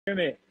Hear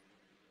me?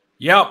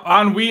 Yep,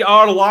 and we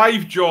are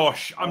live,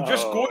 Josh. I'm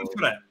just going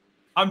for it.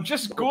 I'm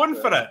just going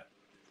for it.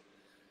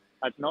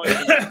 I've not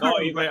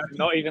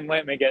even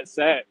let me get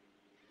set.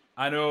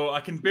 I know,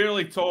 I can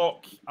barely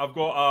talk. I've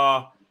got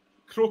a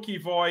croaky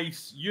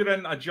voice. You're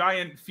in a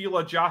giant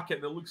Fila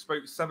jacket that looks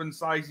about 7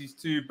 sizes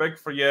too big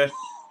for you.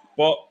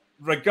 But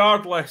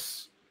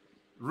regardless,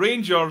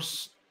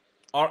 Rangers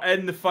are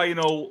in the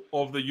final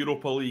of the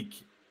Europa League.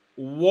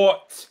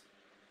 What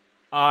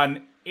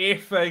an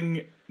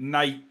effing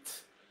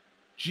night.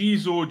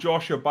 Jeez,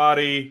 Joshua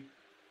Barrie,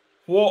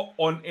 what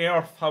on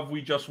earth have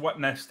we just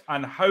witnessed?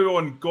 And how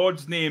on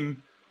God's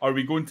name are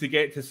we going to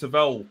get to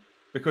Seville?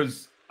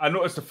 Because I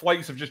noticed the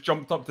flights have just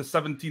jumped up to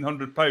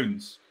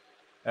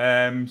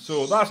 £1,700.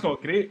 So that's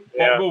not great,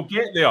 but we'll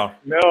get there.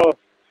 No,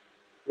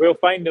 we'll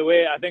find a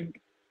way. I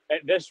think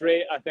at this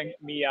rate, I think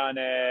me and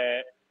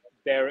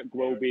Derek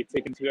will be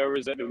taking 2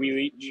 hours at the wheel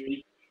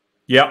each.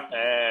 Yeah.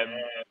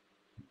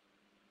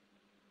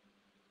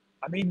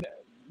 I mean,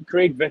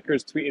 Craig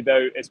Vickers tweeted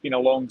out, "It's been a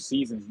long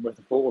season," with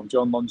a photo of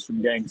John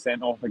Lundstrom getting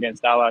sent off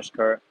against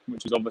Alashkert,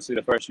 which is obviously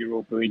the first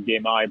Europa League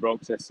game at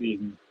Ibrox this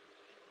season,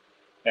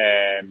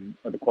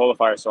 or the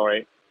qualifier,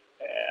 sorry.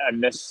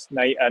 And this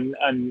night,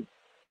 and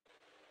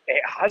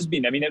it has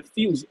been. I mean,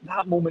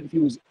 that moment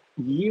feels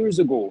years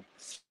ago.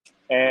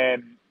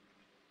 But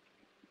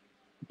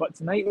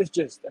tonight was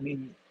just, I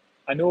mean,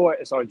 I know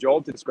it's our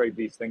job to describe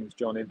these things,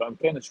 Johnny, but I'm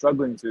kind of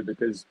struggling to,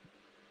 because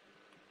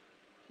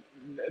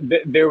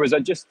I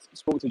just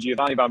spoke to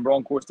Giovanni Van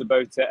Bronckhorst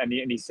about it, and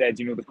he said,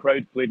 the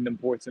crowd played an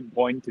important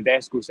point.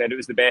 Tedesco said it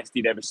was the best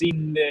he'd ever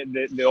seen,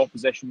 the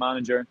opposition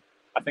manager.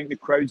 I think the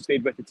crowd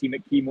stayed with the team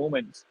at key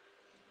moments.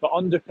 But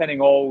underpinning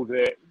all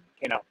the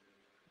kind of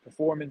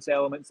performance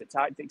elements, the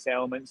tactics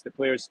elements, the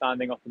players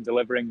standing up and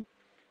delivering,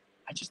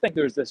 I just think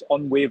there's this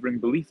unwavering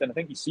belief. And I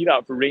think you see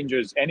that for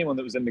Rangers. Anyone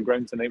that was in the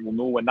ground tonight will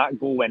know when that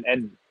goal went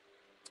in,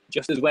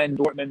 just as when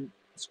Dortmund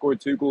scored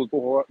 2 goals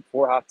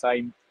before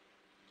half-time,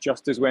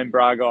 just as when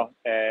Braga,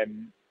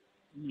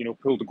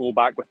 pulled the goal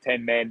back with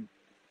 10 men,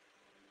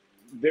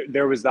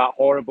 there was that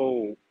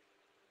horrible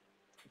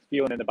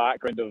feeling in the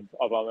background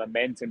of a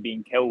momentum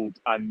being killed,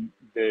 and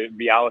the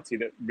reality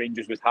that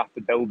Rangers would have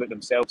to build it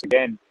themselves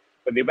again.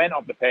 When they went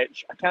up the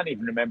pitch, I can't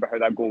even remember how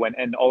that goal went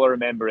in. All I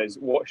remember is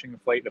watching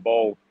them flight the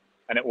ball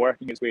and it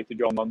working its way to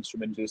John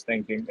Lundstrom and just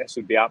thinking, this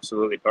would be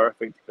absolutely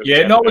perfect.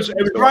 Yeah, no, it was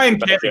Ryan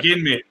Kent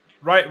again, mate.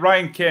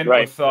 Ryan Kent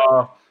with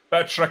a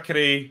bit of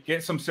trickery,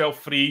 gets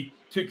himself free,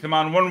 took the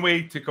man one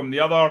way, took him the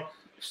other,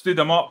 stood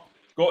him up,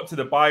 got to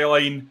the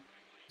byline,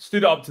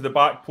 stood it up to the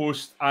back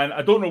post, and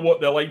I don't know what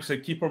the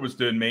Leipzig keeper was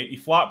doing, mate. He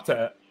flapped at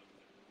it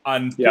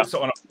and puts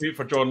it on a plate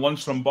for John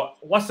Lundstrom. But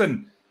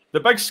listen, the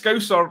big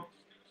Scouser,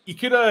 he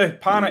could have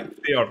panicked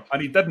there,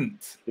 and he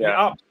didn't. He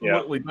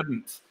absolutely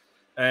didn't.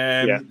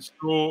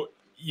 So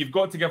you've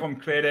got to give him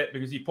credit,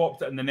 because he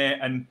popped it in the net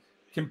and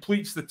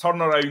completes the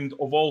turnaround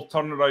of all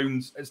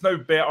turnarounds. It's now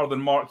better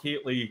than Mark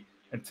Hateley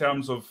in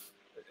terms of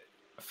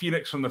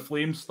Phoenix from the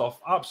Flames stuff.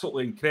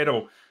 Absolutely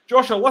incredible.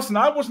 Joshua, listen,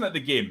 I wasn't at the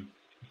game,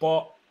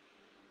 but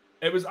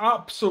it was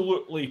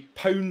absolutely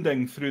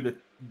pounding through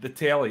the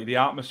telly, the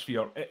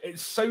atmosphere. It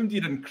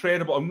sounded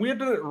incredible. And where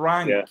did it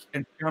rank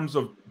in terms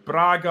of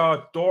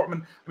Braga,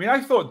 Dortmund? I mean,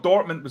 I thought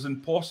Dortmund was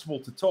impossible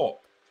to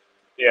top.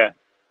 Yeah.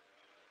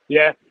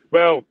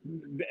 Well,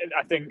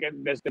 I think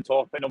there's the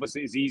top, and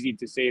obviously it's easy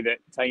to say that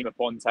time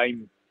upon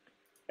time,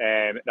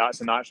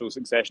 that's a natural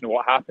succession of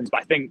what happens.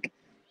 But I think,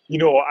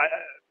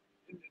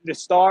 the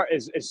start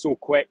is so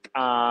quick,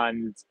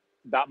 and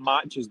that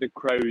matches the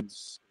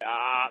crowd's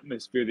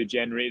atmosphere they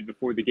generated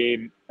before the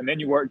game. And then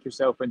you work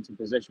yourself into a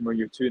position where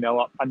you're 2-0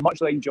 up. And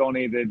much like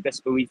Johnny, the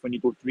disbelief when you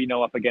go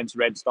 3-0 up against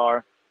Red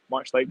Star,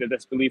 much like the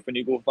disbelief when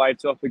you go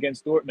 5-2 up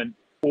against Dortmund,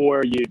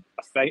 or you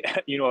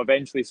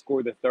eventually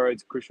score the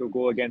third crucial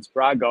goal against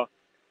Braga,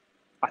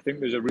 I think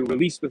there's a real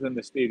release within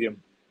the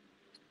stadium.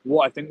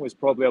 What I think was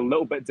probably a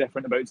little bit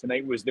different about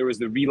tonight was there was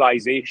the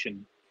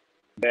realisation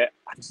that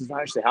this is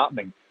actually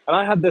happening. And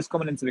I had this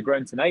coming into the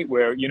ground tonight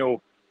where,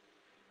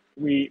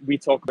 we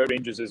talk about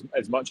Rangers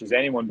as much as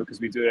anyone because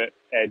we do it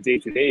day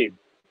to day.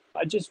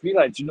 I just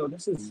realised,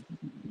 this is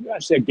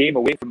actually a game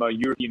away from a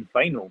European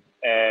final.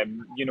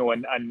 And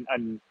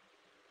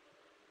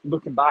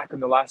looking back on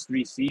the last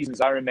 3 seasons,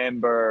 I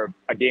remember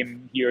a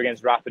game here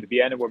against Rapid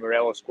Vienna where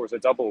Morelos scores a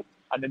double,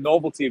 and the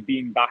novelty of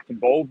being back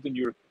involved in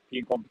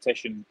European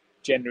competition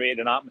generated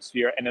an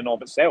atmosphere in and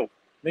of itself.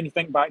 And then you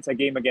think back to a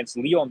game against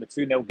Lyon, the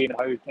 2-0 game, and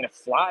how kind of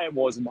flat it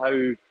was and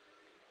how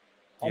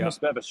almost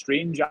a bit of a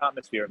strange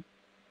atmosphere.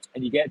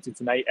 And you get to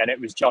tonight, and it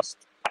was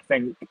just, I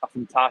think, a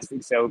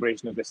fantastic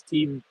celebration of this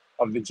team,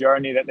 of the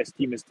journey that this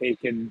team has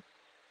taken,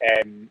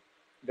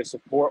 the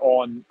support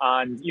on.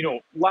 And,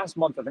 last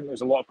month, I think there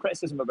was a lot of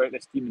criticism about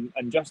this team,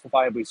 and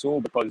justifiably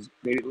so, because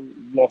they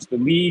lost the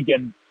league,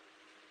 and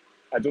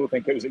I don't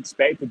think it was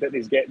expected that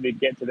they'd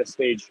get to this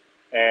stage.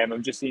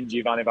 I'm just seeing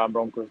Giovanni Van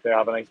Bronckhorst there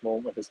have a nice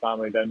moment with his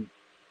family down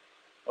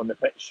on the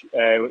pitch.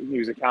 He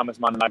was a canvas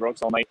man in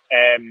Ibrox all night.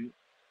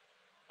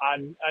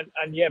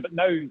 But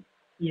now,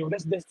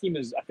 this team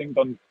has, I think,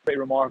 done pretty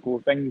remarkable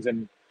things.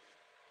 And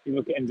You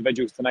look at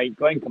individuals tonight.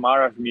 Glenn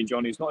Kamara, for me,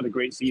 Johnny, he's not had a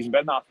great season,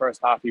 but in that first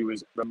half, he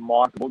was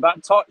remarkable.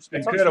 That touch,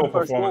 incredible the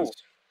first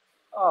performance.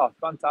 Goal. Oh,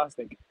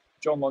 fantastic.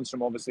 John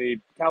Lundstram, obviously.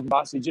 Calvin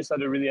Bassey just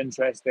had a really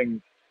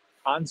interesting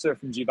answer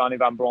from Giovanni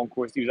Van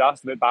Bronckhorst. He was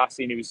asked about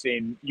Bassey, and he was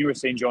saying, you were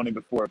saying, Johnny,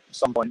 before, at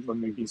some point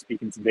when we've been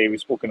speaking today, we've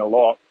spoken a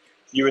lot.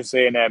 You were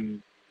saying,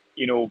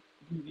 the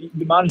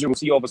manager will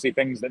see, obviously,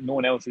 things that no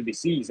one else really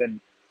sees. And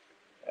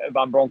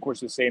Van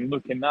Bronckhorst was saying,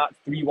 look, in that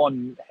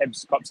 3-1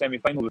 Hibs Cup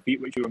semi-final defeat,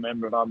 which you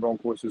remember Van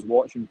Bronckhorst was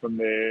watching from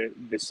the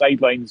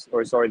sidelines,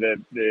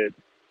 the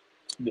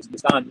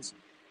stands,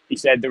 he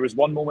said there was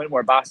one moment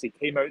where Bassey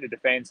came out of the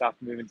defence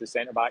after moving to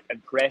centre-back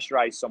and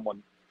pressurised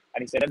someone.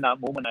 And he said, in that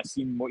moment, I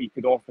seen what he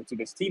could offer to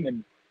this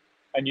team.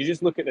 And you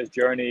just look at this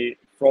journey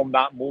from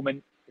that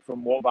moment,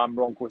 from what Van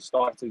Bronckhorst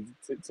started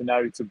to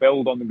now, to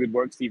build on the good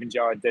work Steven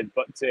Gerrard did,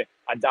 but to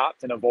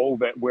adapt and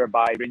evolve it,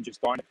 whereby Rangers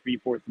starting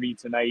at 3-4-3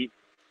 tonight,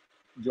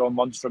 John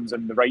Lundstram's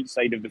on the right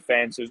side of the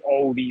fence. There's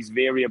all these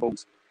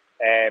variables,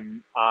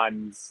 and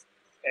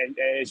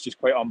it's just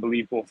quite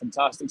unbelievable.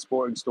 Fantastic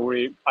sporting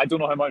story. I don't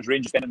know how much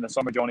Rangers spent in the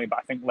summer, Johnny, but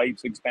I think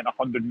Leipzig spent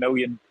 100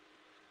 million.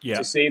 Yeah.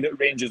 To say that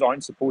Rangers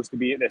aren't supposed to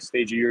be at this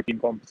stage of European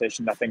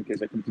competition, I think,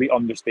 is a complete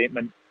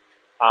understatement,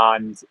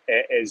 and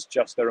it is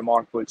just a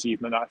remarkable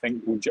achievement that I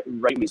think we'll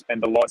rightly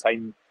spend a lot of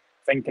time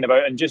thinking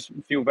about, and just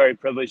feel very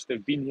privileged to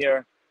have been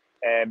here,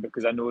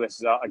 because I know this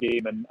is a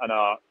game and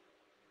a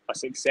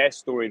success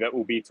story that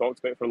will be talked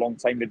about for a long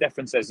time. The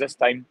difference is this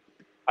time,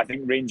 I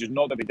think Rangers,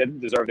 not that they didn't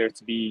deserve there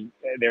to be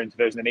there in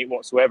 2008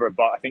 whatsoever,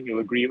 but I think you'll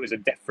agree it was a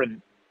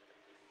different,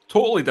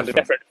 totally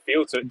different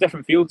feel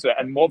to it.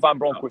 And what Van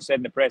Bronckhorst said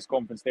in the press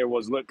conference there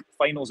was, look,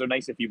 finals are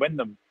nice if you win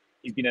them.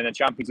 He's been in a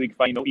Champions League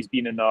final, he's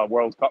been in a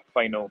World Cup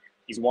final,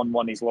 he's won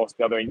one, he's lost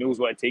the other, he knows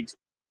what it takes.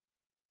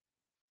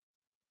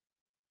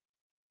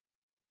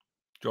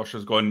 Josh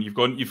has gone.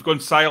 You've gone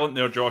silent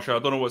there, Josh. I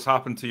don't know what's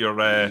happened to your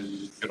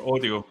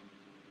audio.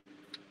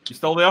 You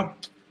still there?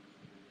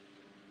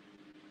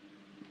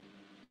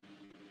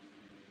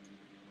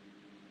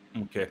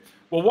 Okay.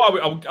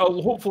 Well,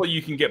 I'll hopefully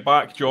you can get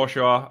back,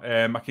 Joshua.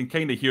 I can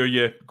kind of hear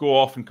you go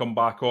off and come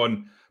back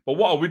on. But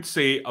what I would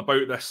say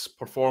about this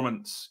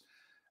performance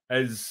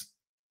is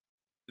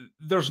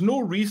there's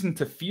no reason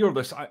to fear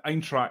this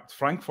Eintracht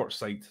Frankfurt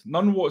side.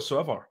 None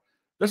whatsoever.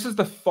 This is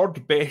the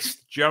third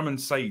best German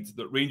side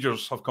that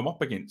Rangers have come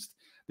up against.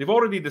 They've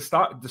already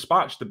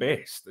dispatched the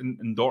best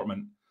in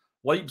Dortmund.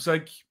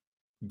 Leipzig,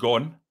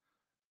 gone.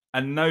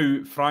 And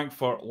now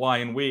Frankfurt lie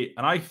in wait.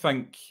 And I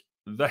think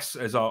this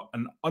is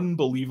an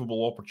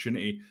unbelievable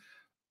opportunity.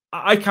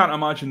 I can't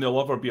imagine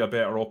there'll ever be a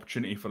better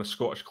opportunity for a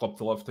Scottish club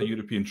to lift a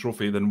European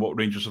trophy than what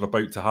Rangers are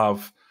about to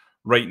have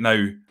right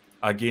now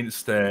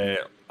against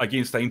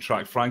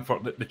Eintracht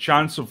Frankfurt. The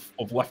chance of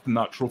lifting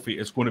that trophy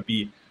is going to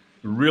be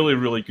really,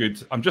 really good.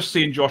 I'm just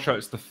saying, Joshua,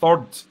 it's the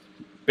third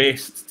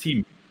best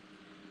team,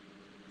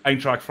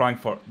 Eintracht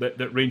Frankfurt,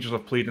 that Rangers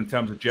have played in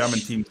terms of German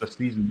teams this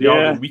season. They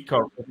are the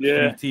weaker of the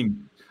three teams.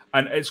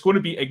 And it's going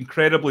to be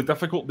incredibly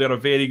difficult. They're a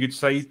very good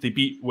side. They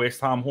beat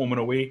West Ham home and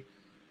away,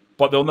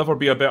 but there'll never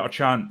be a better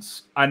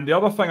chance. And the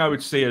other thing I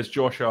would say is,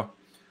 Joshua,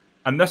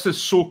 and this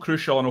is so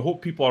crucial, and I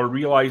hope people are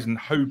realising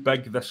how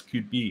big this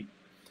could be.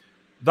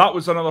 That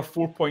was another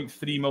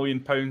 £4.3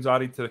 million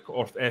added to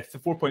or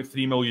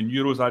 4.3 million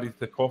euros added to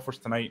the coffers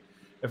tonight.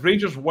 If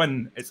Rangers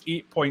win, it's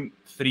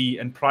 8.3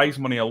 in prize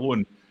money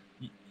alone.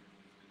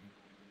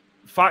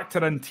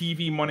 Factor in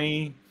TV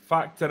money,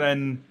 factor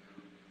in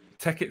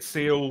ticket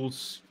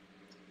sales,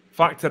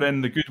 factor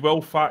in the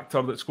goodwill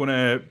factor that's going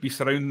to be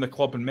surrounding the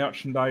club and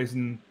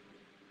merchandising.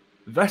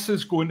 This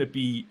is going to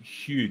be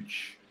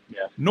huge.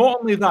 Yeah. Not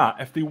only that,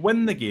 if they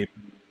win the game,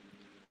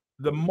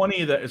 the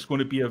money that is going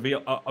to be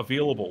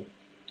available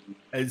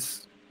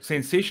is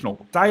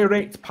sensational.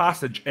 Direct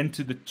passage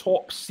into the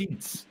top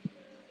seeds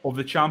of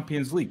the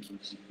Champions League.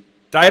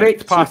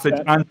 Direct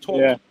passage and top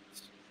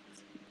seeds.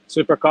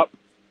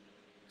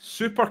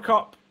 Super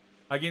Cup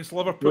against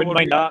Liverpool.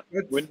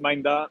 Wouldn't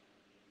mind that.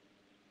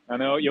 I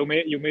know you'll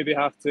maybe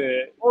have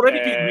to already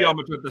beat Real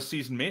Madrid this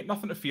season, mate.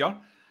 Nothing to fear.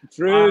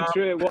 True.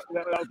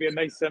 That would be a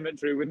nice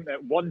symmetry, wouldn't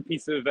it? One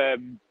piece of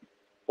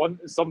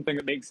something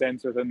that makes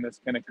sense within this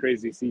kind of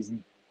crazy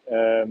season.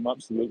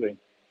 Absolutely.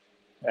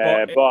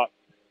 But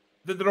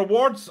the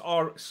rewards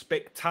are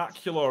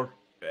spectacular.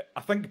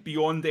 I think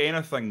beyond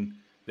anything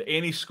that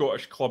any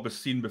Scottish club has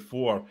seen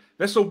before.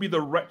 This will be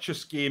the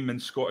richest game in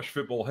Scottish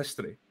football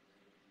history.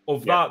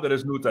 Of that, there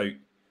is no doubt.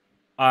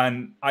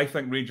 And I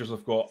think Rangers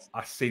have got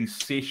a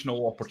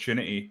sensational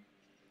opportunity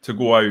to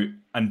go out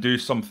and do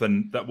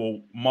something that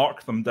will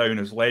mark them down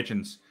as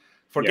legends.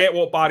 Forget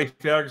what Barry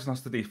Ferguson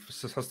has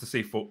to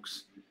say,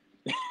 folks.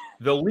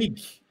 The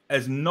league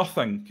is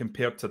nothing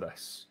compared to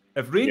this.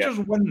 If Rangers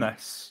win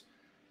this,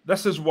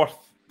 this is worth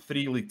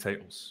 3 league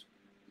titles.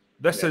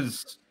 This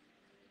is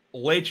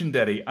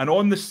legendary. And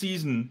on the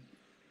season,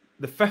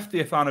 the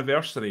 50th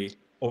anniversary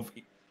of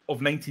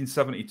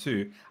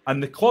 1972,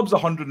 and the club's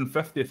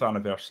 150th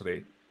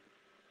anniversary,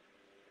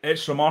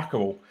 it's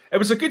remarkable. It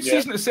was a good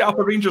season to set up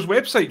a Rangers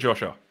website,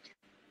 Joshua.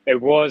 It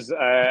was.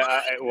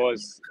 It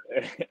was.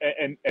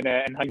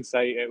 In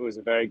hindsight, it was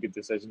a very good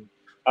decision.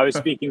 I was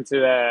speaking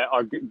to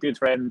our good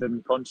friend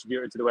and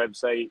contributor to the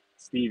website,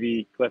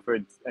 Stevie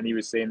Clifford, and he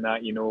was saying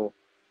that, you know,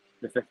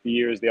 the 50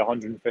 years, the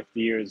 150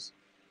 years,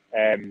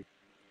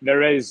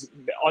 there is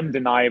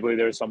undeniably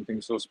there's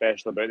something so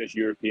special about this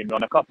European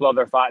run. A couple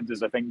other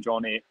factors, I think,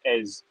 Johnny,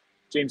 is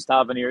James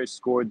Tavernier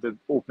scored the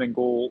opening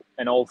goal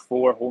in all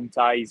 4 home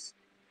ties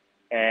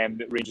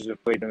that Rangers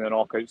have played in the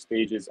knockout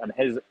stages, and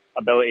his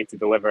ability to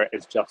deliver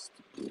is just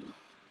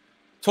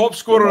top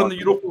scorer in the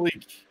Europa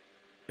League.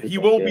 He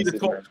will be the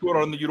top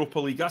scorer in the Europa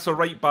League. That's a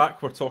right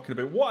back we're talking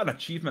about. What an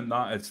achievement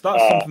that is.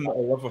 That's something that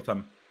I'll live with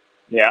him.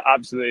 Yeah,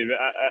 absolutely.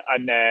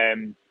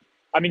 And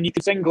I mean, you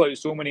could single out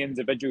so many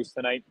individuals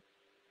tonight.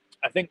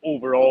 I think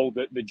overall,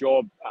 the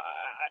job,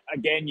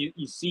 again,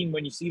 you've seen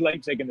when you see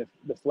Leipzig in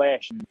the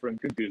flesh, and from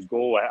Nkunku's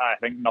goal, I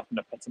think nothing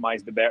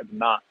epitomised it better than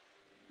that.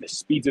 The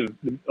speed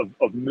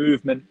of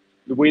movement,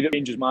 the way that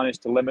Rangers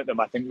managed to limit them,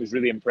 I think was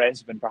really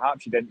impressive. And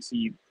perhaps you didn't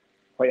see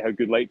quite how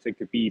good Leipzig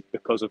could be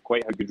because of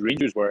quite how good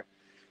Rangers were.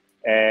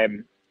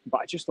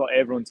 But I just thought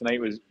everyone tonight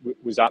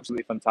was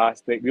absolutely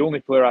fantastic. The only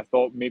player I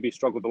thought maybe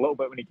struggled a little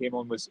bit when he came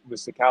on was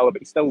Sakala,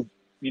 but he still,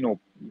 you know,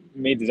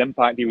 made his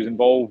impact. He was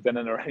involved in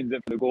and around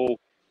it for the goal.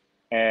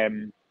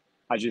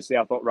 As you say,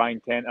 I thought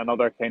Ryan Kent,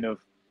 another kind of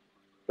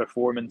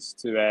performance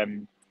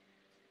to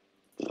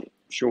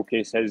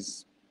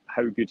showcase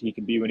how good he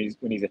can be when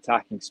he's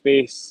attacking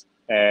space.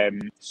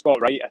 Scott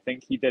Wright, I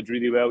think he did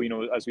really well. You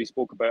know, as we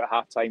spoke about at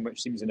halftime,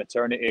 which seems an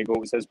eternity ago, it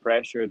was his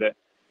pressure that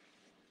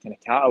kind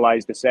of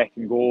catalysed the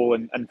second goal.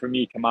 And for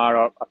me,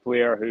 Kamara, a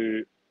player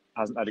who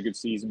hasn't had a good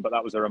season, but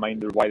that was a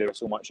reminder of why there was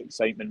so much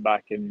excitement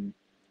back in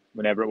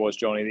whenever it was,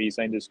 Johnny, that he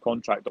signed his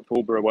contract,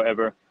 October or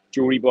whatever.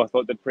 Joe Rebo, I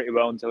thought, did pretty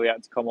well until he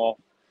had to come off.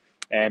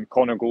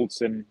 Connor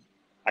Goldson,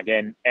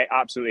 again,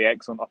 absolutely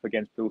excellent up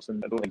against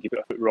Poulsen. I don't think he put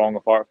a foot wrong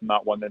apart from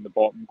that one in the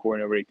bottom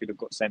corner where he could have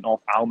got sent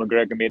off. Al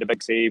McGregor made a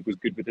big save, was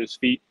good with his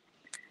feet.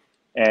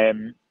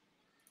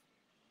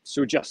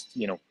 So just,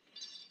 you know,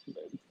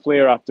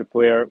 player after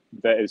player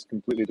that is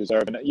completely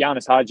deserving.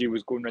 Yanis Hadji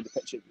was going around the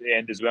pitch at the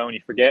end as well, and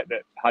you forget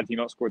that had he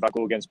not scored that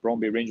goal against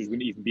Bromby, Rangers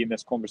wouldn't even be in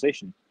this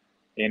conversation.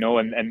 You know,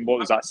 and what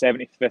was that,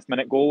 75th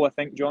minute goal, I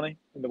think, Johnny,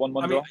 in the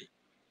 1-1 draw?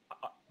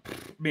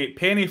 Mate,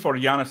 penny for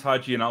Yanis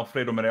Hadji and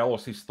Alfredo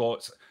Morelos'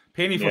 thoughts.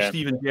 Penny for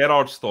Steven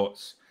Gerrard's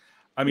thoughts.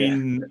 I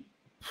mean,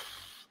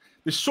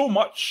 there's so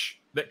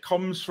much that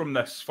comes from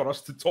this for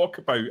us to talk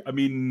about. I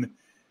mean,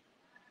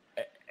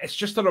 it's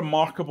just a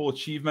remarkable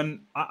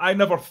achievement. I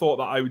never thought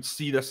that I would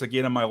see this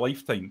again in my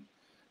lifetime.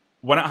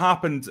 When it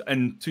happened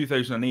in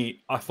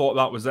 2008, I thought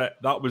that was it.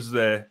 That was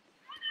the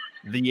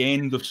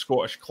end of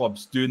Scottish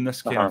clubs doing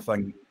this kind of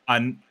thing.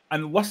 And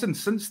listen,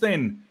 since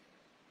then,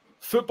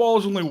 football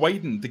has only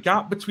widened. The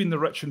gap between the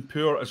rich and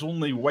poor has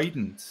only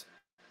widened.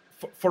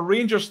 For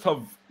Rangers to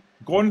have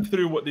gone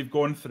through what they've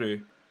gone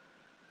through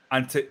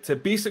and to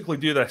basically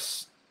do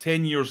this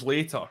 10 years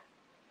later,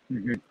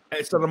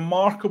 it's a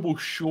remarkable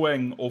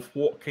showing of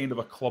what kind of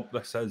a club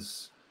this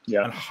is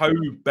and how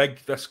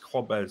big this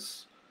club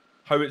is,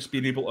 how it's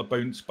been able to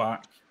bounce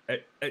back.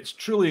 It's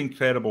truly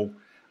incredible.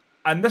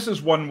 And this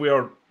is one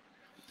where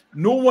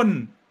no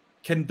one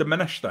can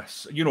diminish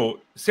this. You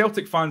know,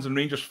 Celtic fans and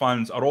Rangers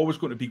fans are always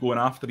going to be going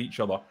after each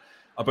other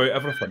about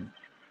everything.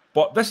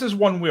 But this is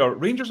one where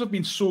Rangers have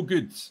been so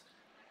good.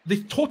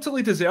 They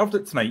totally deserved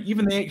it tonight.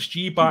 Even the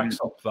XG backs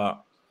up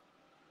that.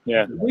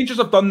 Yeah, Rangers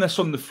have done this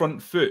on the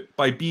front foot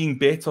by being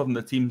better than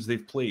the teams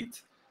they've played.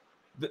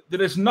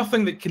 There is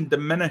nothing that can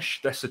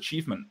diminish this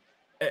achievement.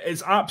 It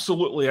is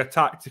absolutely a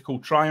tactical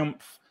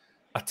triumph,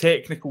 a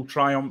technical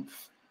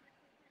triumph.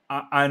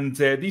 And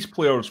these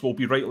players will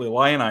be rightly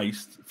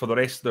lionised for the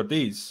rest of their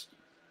days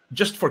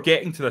just for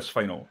getting to this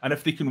final. And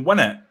if they can win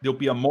it, they'll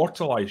be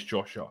immortalised,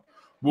 Joshua.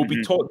 Will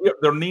be taught,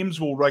 their names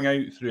will ring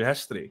out through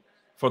history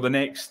for the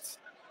next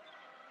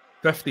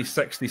 50,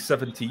 60,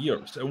 70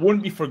 years. It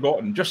won't be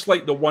forgotten, just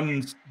like the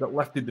ones that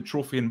lifted the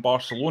trophy in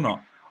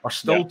Barcelona are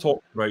still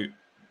talked about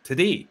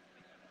today.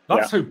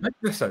 That's how big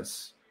this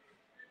is.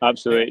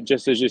 Absolutely.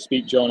 Just as you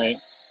speak,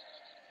 Johnny,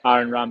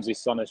 Aaron Ramsey's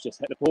son has just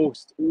hit the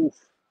post. Oof.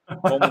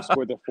 Almost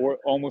scored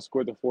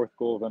the fourth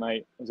goal of the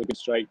night. It was a good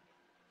strike.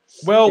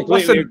 Well,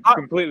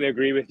 completely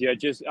agree with you.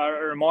 Just a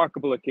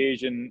remarkable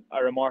occasion,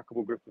 a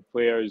remarkable group of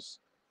players,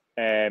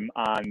 and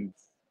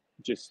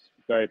just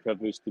very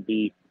privileged to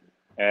be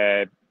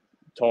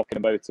talking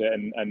about it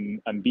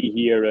and be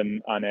here.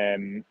 And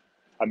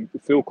I'm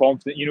full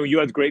confident. You know, you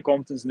had great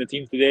confidence in the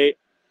team today.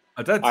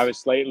 I did. I was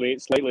slightly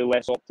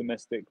less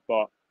optimistic,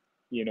 but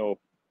you know,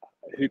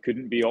 who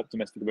couldn't be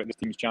optimistic about this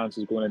team's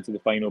chances going into the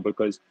final?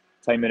 Because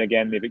time and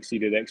again they've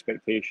exceeded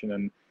expectation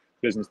and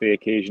risen to the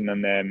occasion,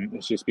 and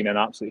it's just been an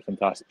absolutely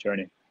fantastic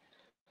journey.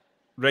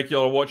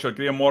 Regular watcher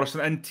Graham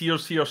Morrison in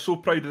tears here, so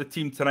proud of the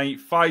team tonight.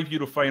 5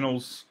 Euro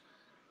finals.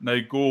 Now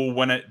go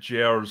win it,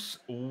 Gers.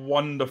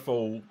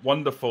 Wonderful,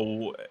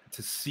 wonderful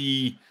to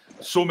see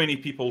so many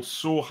people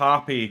so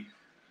happy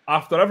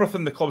after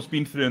everything the club's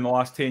been through in the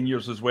last 10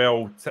 years as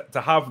well.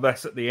 To have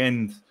this at the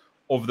end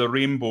of the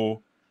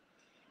rainbow,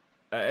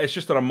 it's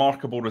just a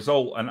remarkable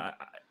result. And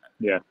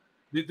yeah.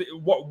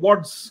 What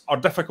words are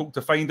difficult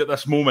to find at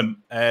this moment,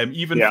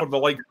 even for the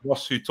likes of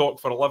us who talk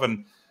for a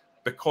living,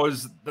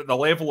 because the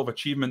level of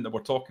achievement that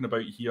we're talking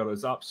about here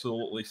is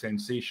absolutely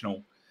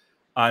sensational.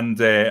 And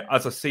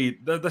as I say,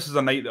 this is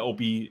a night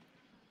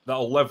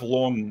that'll live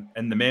long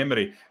in the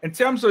memory. In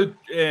terms of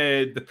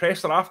the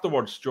presser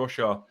afterwards,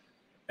 Joshua,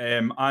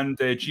 and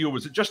Gio,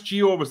 was it just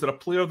Gio? Was there a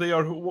player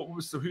there?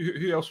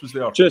 Who else was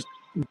there? Just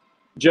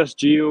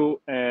Gio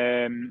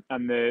and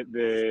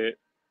the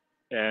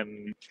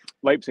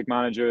Leipzig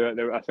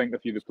manager. I think a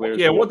few of the players.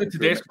 Yeah, what did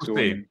Tedesco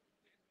say?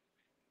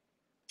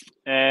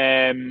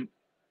 I'm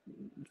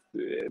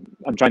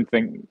trying to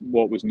think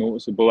what was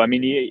noticeable. I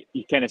mean,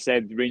 he kind of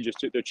said Rangers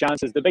took their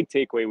chances. The big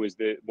takeaway was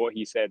what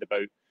he said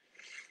about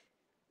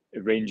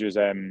Rangers,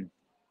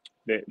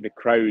 the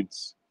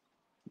crowds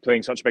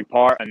playing such a big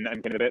part and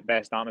kind of the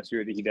best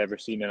atmosphere that he'd ever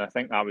seen. And I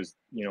think that was,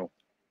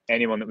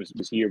 anyone that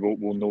was here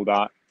will know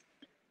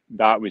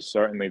that was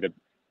certainly the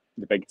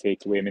big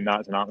takeaway. I mean,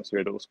 that's an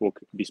atmosphere that will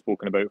be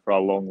spoken about for a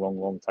long, long,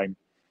 long time.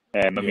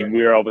 I mean,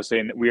 we're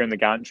obviously we're in the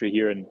gantry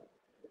here, and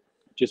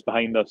just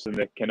behind us, and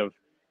the kind of,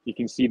 you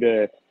can see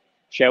the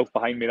shelf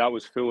behind me. That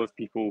was full of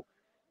people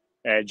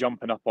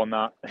jumping up on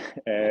that.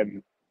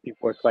 People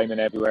were climbing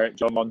everywhere.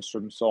 John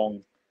Lundstrom's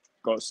song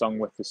got sung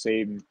with the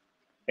same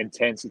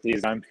intensity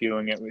as I'm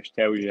feeling it, which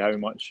tells you how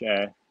much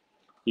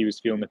he was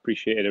feeling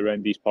appreciated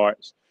around these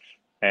parts.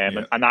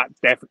 And that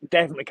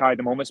definitely carried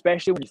them home,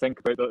 especially when you think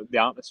about the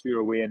atmosphere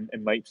away in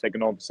Leipzig.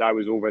 And obviously I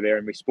was over there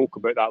and we spoke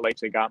about that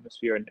Leipzig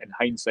atmosphere in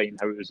hindsight and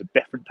how it was a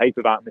different type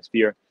of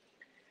atmosphere.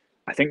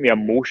 I think the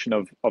emotion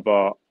of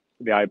the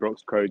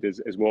Ibrox crowd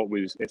is what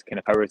was its kind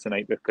of power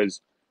tonight,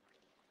 because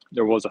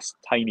there was a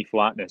tiny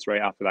flatness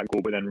right after that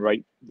goal, but then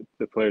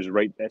the players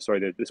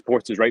the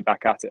supporters right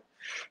back at it,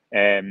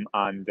 and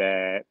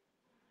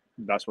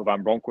that's what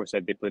Van Bronckhorst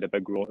said. They played a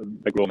big role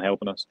in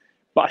helping us.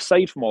 But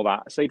aside from all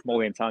that, aside from all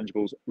the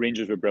intangibles,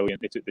 Rangers were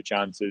brilliant. They took the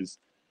chances.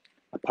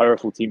 A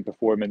powerful team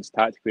performance,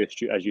 tactically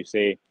astute, as you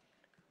say.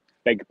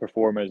 Big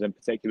performers, in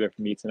particular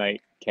for me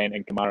tonight, Kent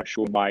and Kamara,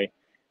 shown why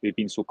they've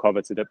been so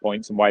coveted at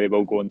points and why they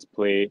will go into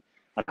play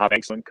and have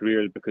excellent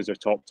careers, because they're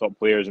top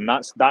players. And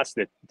that's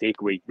the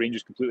takeaway.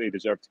 Rangers completely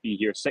deserve to be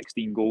here.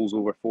 16 goals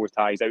over 4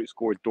 ties,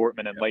 outscored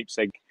Dortmund and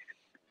Leipzig.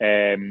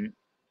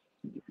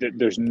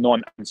 There's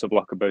none ounce of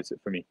luck about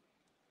it for me.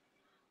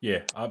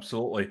 Yeah,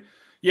 absolutely.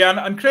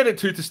 Yeah, and credit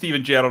too to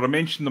Steven Gerrard. I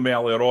mentioned him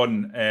earlier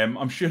on.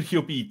 I'm sure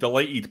he'll be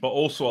delighted, but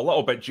also a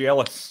little bit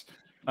jealous.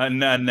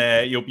 And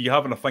he'll be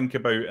having a think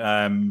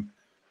about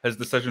his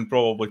decision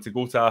probably to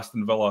go to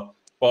Aston Villa.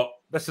 But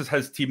this is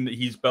his team that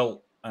he's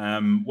built.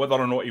 Whether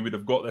or not he would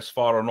have got this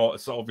far or not,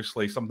 it's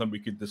obviously something we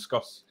could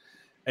discuss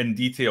in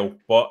detail.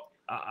 But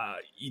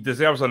he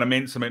deserves an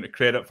immense amount of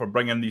credit for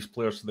bringing these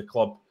players to the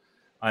club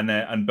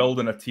and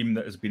building a team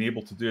that has been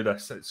able to do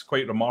this. It's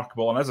quite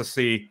remarkable. And as I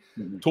say,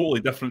 totally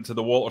different to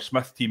the Walter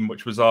Smith team,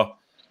 which was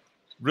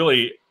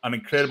really an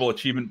incredible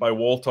achievement by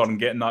Walter in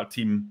getting that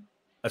team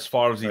as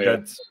far as he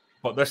did.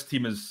 But this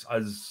team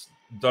has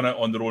done it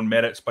on their own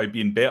merits by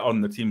being better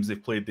than the teams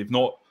they've played. They've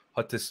not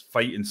had to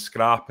fight and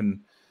scrap and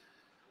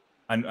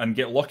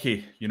get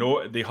lucky.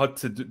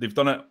 They've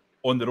done it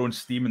on their own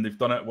steam, and they've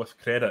done it with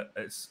credit.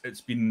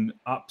 It's been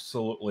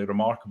absolutely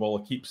remarkable.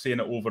 I keep saying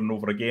it over and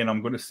over again.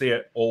 I'm going to say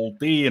it all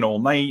day and all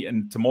night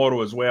and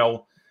tomorrow as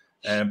well.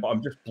 But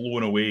I'm just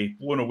blown away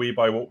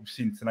by what we've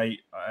seen tonight.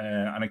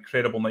 An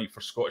incredible night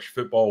for Scottish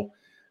football.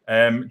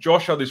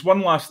 Joshua, there's one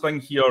last thing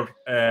here.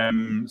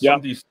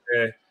 Somebody's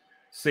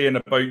saying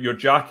about your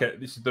jacket.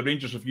 This is the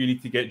Rangers review.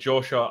 Need to get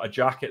Joshua a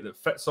jacket that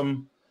fits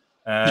him.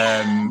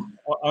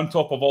 On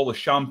top of all the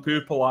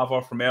shampoo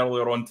palaver from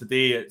earlier on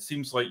today, it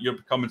seems like you're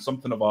becoming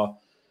something of a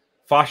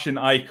fashion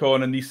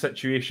icon in these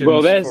situations.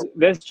 Well,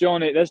 this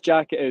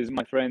jacket is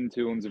my friend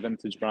who owns a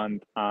vintage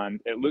brand, and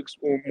it looks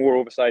more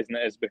oversized than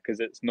it is because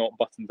it's not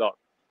buttoned up.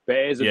 But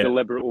it is a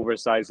deliberate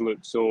oversized look,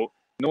 so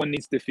no one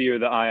needs to fear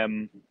that I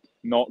am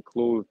not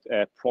clothed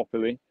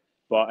properly.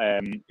 But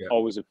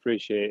always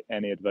appreciate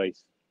any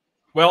advice.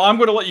 Well, I'm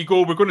going to let you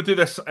go. We're going to do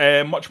this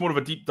much more of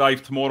a deep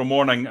dive tomorrow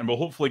morning, and we'll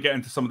hopefully get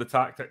into some of the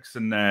tactics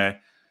and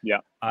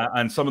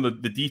some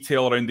of the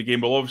detail around the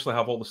game. We'll obviously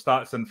have all the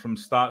stats in from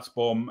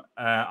StatsBomb.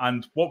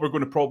 And what we're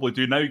going to probably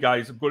do now,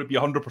 guys, I'm going to be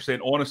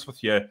 100% honest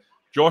with you.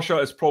 Joshua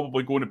is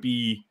probably going to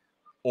be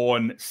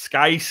on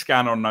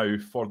Skyscanner now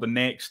for the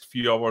next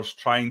few hours,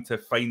 trying to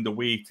find a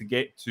way to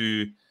get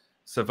to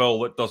Seville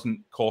that doesn't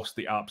cost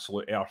the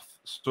absolute earth.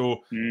 So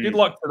good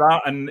luck to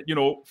that. And,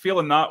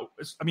 feeling that,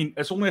 it's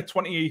only a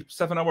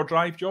 27-hour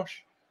drive,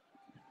 Josh.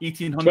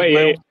 1,800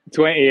 miles.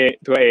 28.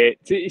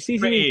 It's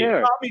easy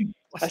there.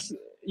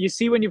 You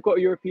see when you've got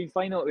a European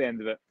final at the end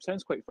of it.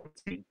 Sounds quite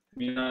fun.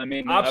 You know what I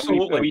mean?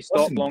 Absolutely. We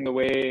stop along the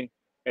way.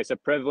 It's a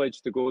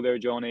privilege to go there,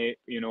 Johnny.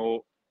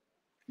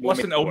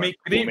 Listen, it'll make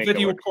great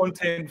video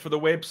content for the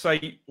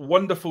website.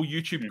 Wonderful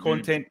YouTube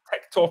content.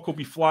 TikTok will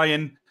be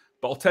flying.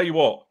 But I'll tell you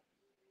what,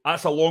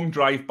 that's a long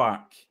drive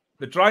back.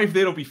 The drive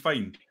there will be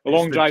fine.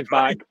 Long drive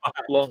back.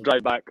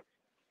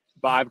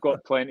 But I've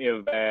got plenty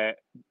of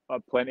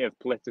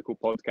political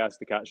podcasts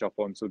to catch up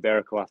on, so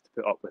Derek will have to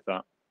put up with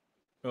that.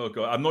 Oh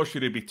God, I'm not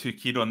sure he'll be too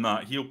keen on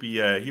that. He'll be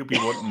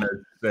wanting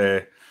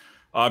his.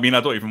 I mean,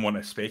 I don't even want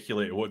to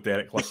speculate what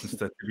Derek listens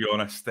to be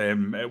honest.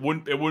 It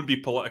won't be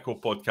political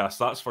podcast,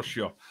 that's for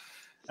sure.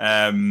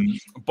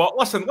 But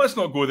listen, let's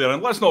not go there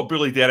and let's not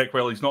bully Derek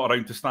while he's not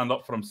around to stand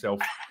up for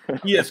himself.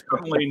 He is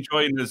currently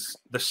enjoying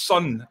the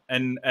sun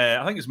in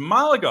I think it's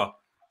Malaga.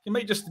 He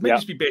might just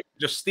be better.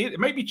 Just stay. It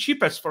might be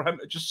cheapest for him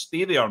to just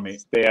stay there, mate.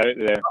 Stay out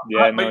there.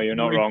 Yeah, no, you're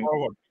not wrong.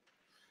 Forward.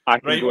 I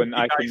can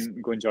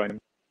go and join him.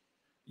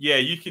 Yeah,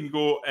 you can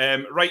go.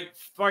 Right,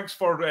 thanks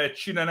for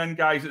tuning in,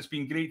 guys. It's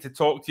been great to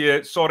talk to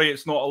you. Sorry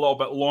it's not a little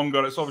bit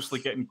longer. It's obviously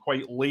getting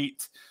quite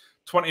late.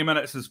 20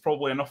 minutes is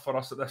probably enough for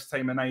us at this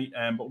time of night,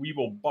 but we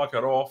will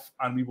bugger off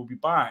and we will be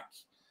back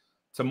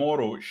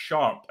tomorrow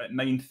sharp at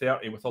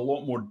 9:30 with a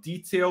lot more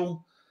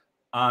detail.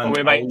 And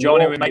we might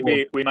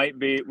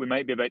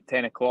be about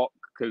 10 o'clock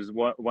because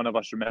one of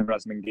us, remember,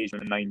 has an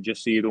engagement at 9,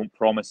 just so you don't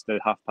promise the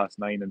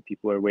 9:30 and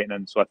people are waiting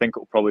in. So I think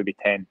it'll probably be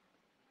 10.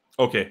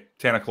 Okay,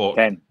 10 o'clock.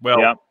 10. Well,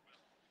 yeah.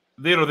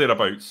 There or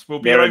thereabouts. We'll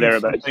be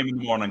around sometime in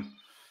the morning.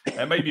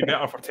 It might be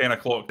better for 10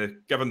 o'clock,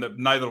 given that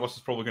neither of us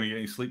is probably going to get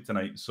any sleep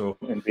tonight. So,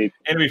 Indeed.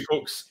 Anyway,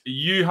 folks,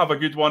 you have a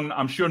good one.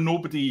 I'm sure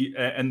nobody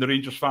in the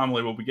Rangers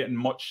family will be getting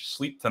much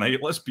sleep tonight.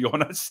 Let's be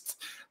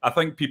honest. I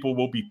think people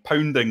will be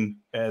pounding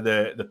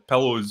the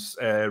pillows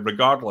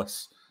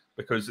regardless,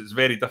 because it's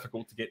very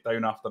difficult to get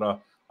down after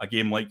a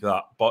game like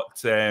that. But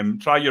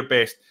try your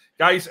best.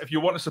 Guys, if you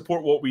want to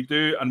support what we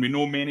do, and we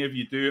know many of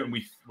you do, and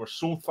we're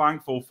so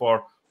thankful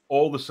for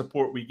all the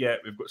support we get.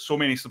 We've got so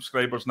many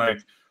subscribers now.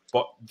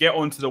 But get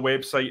onto the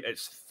website.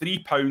 It's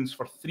 £3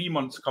 for 3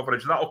 months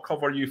coverage. That'll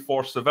cover you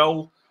for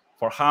Seville,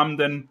 for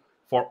Hampden,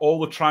 for all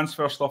the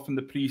transfer stuff in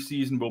the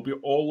pre-season. We'll be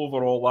all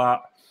over all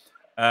that.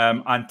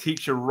 And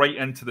takes you right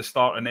into the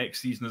start of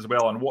next season as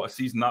well. And what a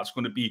season that's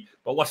going to be.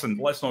 But listen,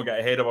 let's not get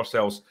ahead of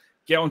ourselves.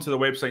 Get onto the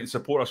website and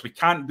support us. We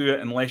can't do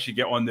it unless you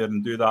get on there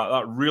and do that.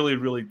 That really,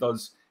 really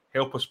does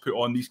help us put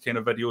on these kind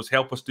of videos,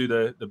 help us do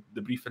the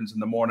briefings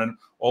in the morning,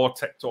 all our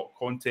TikTok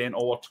content,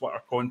 all our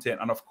Twitter content,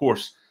 and of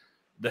course,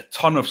 the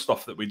ton of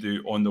stuff that we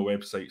do on the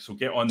website. So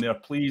get on there,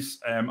 please.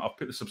 I'll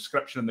put the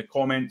subscription in the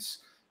comments.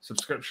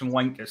 Subscription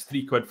link is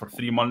 £3 for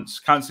 3 months.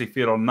 Can't say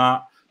fair on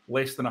that.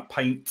 Less than a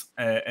pint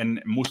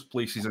in most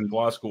places in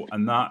Glasgow,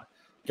 and that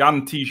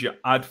guarantees you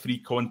ad-free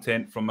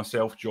content from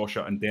myself,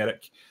 Joshua, and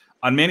Derek,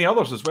 and many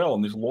others as well.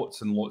 And there's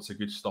lots and lots of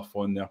good stuff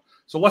on there.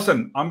 So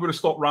listen, I'm going to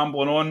stop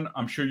rambling on.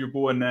 I'm sure you'll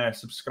go and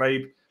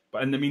subscribe.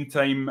 But in the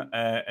meantime,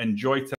 enjoy